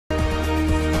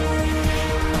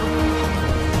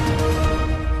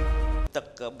ទឹក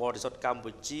បរិសុទ្ធកម្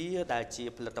ពុជាដែលជា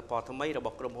ផលិតផលថ្មីរប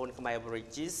ស់ក្រុមហ៊ុនខ្មែរ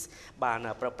Beverages បាន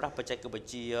ប្រើប្រាស់បច្ចេកវិ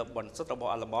ទ្យាបន្សុទ្ធរប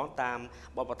ស់អាល្លឺម៉ង់តាម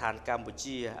បទដ្ឋានកម្ពុ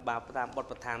ជាបាទតាមបទ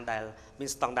ដ្ឋានដែលមាន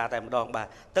ស្តង់ដារតែម្ដងបាទ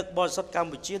ទឹកបរិសុទ្ធក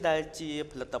ម្ពុជាដែលជា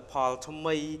ផលិតផលថ្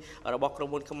មីរបស់ក្រុម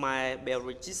ហ៊ុនខ្មែរ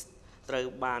Beverages ត្រូវ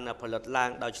បានផលិតឡើង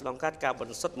ដោយឆ្លងកាត់ការប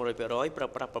ន្សុទ្ធ 100% ប្រើ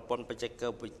ប្រាស់ប្រព័ន្ធបច្ចេក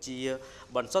វិទ្យា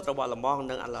បន្សុទ្ធរបស់អាល្លឺម៉ង់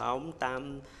និងអាឡោមតាម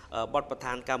បទដ្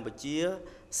ឋានកម្ពុជា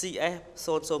CS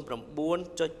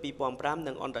 009.2005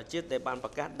 និងអន្តរជាតិដែលបានប្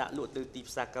រកាសដាក់លក់ទៅទី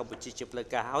ផ្សារកម្ពុជាជាផ្លូវ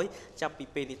ការហើយចាប់ពី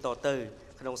ពេលនេះតទៅ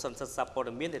ក្នុងសន្និសីទសាព័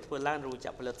ត៌មានដែលធ្វើឡើងរោងច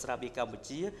ក្រផលិតស្រាបៀរកម្ពុ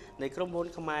ជានៃក្រុមហ៊ុន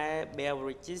ខ្មែរ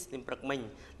Beverages នាមព្រឹកមិញ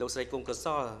លោកស្រីគង់កស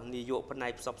លនាយកផ្នែ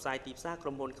កផ្សព្វផ្សាយទីផ្សារក្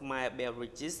រុមហ៊ុនខ្មែរ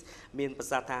Beverages មានប្រ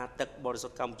សាសន៍ថាទឹកបរិសុ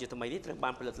ទ្ធកម្ពុជាថ្មីនេះត្រូវបា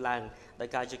នផលិតឡើងដោយ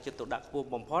ការយកចិត្តទុកដាក់ខ្ពស់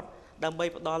បំផុតដើម្បី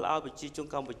ផ្ដល់ឲ្យប្រជាជន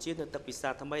កម្ពុជានូវទឹកពិសា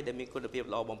ថ្មីដែលមានគុណភាព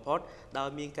ល្អបំផុតដោយ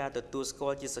មានការទទួលស្គា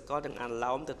ល់ជាសកលនិងអា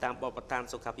ឡោមទៅតាមបទដ្ឋាន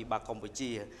សុខាភិបាលកម្ពុ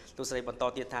ជាលោកស្រីបន្ត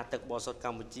ទៀតថាទឹកបរិសុទ្ធក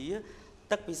ម្ពុជា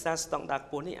ទឹកពិសាស្តង់ដារ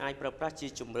ខ្ពស់នេះអាចប្រើប្រាស់ជា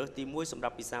ជម្រើសទី1សម្រា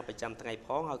ប់ពិសាប្រចាំថ្ងៃផ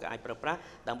ងហើយក៏អាចប្រើប្រាស់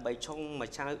ដើម្បីឆុង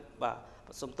ម្សៅបាទ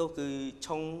សំទោសគឺ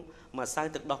ឆុងម្សៅ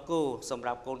ទឹកដោះគោសម្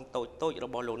រាប់កូនតូចៗរ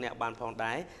បស់លោកអ្នកបានផង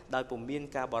ដែរដោយពុំមាន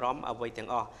ការបារម្ភអ្វីទាំង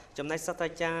អស់ចំណែកសាស្ត្រា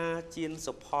ចារ្យជាន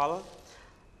សុផល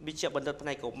វិជ្ជបណ្ឌិតផ្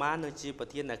នែកកុមារនិងជាប្រ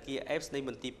ធានអគារ F នៃម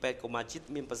ន្ទីរពេទ្យកុមារជាតិ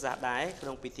មានប្រសាសន៍ដែរក្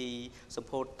នុងពិធីសម្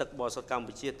ពោធទឹកបរិសុទ្ធកម្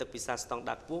ពុជាទឹកពិសាស្តង់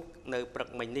ដារខ្ពស់នៅព្រឹក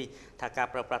មិញនេះថាការ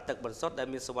ប្រើប្រាស់ទឹកបរិសុទ្ធដែល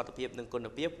មានសុវត្ថិភាពនិងគុណ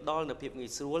ភាពផ្ដល់នូវភាពងាយ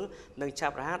ស្រួលនិងឆា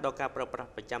ប់រហ័សដល់ការប្រើប្រាស់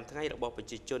ប្រចាំថ្ងៃរបស់ប្រ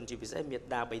ជាជនជាពិសេសមា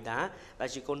តាបិតាដែល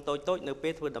ជាកូនតូចៗនៅពេ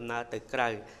លធ្វើដំណើរទៅក្រៅ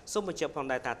សូមបញ្ជាក់ផង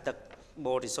ដែរថាទឹកប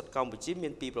រិសុទ្ធកម្ពុជាមា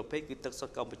នពីរប្រភេទគឺទឹកសុ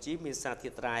ទ្ធកម្ពុជាមានសារធា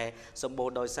តុរ៉ែសម្បូរ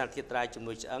ដោយសារធាតុរ៉ែជំ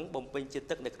នួយឆ្អឹងបំពេញជាតិ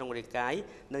ទឹកនៅក្នុងរាងកាយ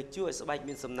និងជួយឲ្យស្បែក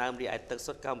មានសំណើមរីឯទឹក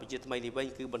សុទ្ធកម្ពុជាថ្មីនេះវិញ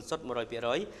គឺបន្សុទ្ធ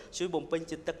 100% ជួយបំពេញ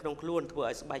ជាតិទឹកក្នុងខ្លួនធ្វើ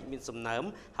ឲ្យស្បែកមានសំណើម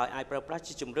ហើយអាចប្រើប្រាស់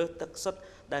ជាជម្រើសទឹកសុទ្ធ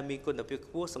ដែលមានគុណភាព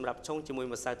ខ្ពស់សម្រាប់ឆុងជាមួយ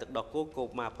ម្សៅទឹកដោះគោកូ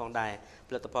ម៉ាផងដែរ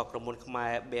ផលិតផលក្រុមហ៊ុនខ្មែ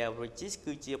រ Beverages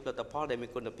គឺជាផលិតផលដែលមាន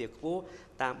គុណភាពខ្ពស់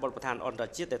តាមបទដ្ឋានអន្តរ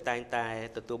ជាតិដែលតែងតែ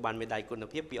ទទួលបានមេដាយគុណ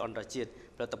ភាពពីអន្តរជាតិ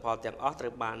ផលិតផលទាំងអស់ត្រូ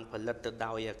វបានផលិតទៅ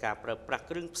ដោយការប្រើប្រាស់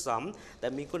គ្រឿងផ្សំដែ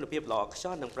លមានគុណភាពល្អឥតខ្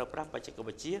ចោះនិងប្រើប្រាស់បច្ចេក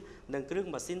វិទ្យានិងគ្រឿង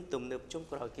ម៉ាស៊ីនទំនើបចុង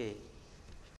ក្រោយគេ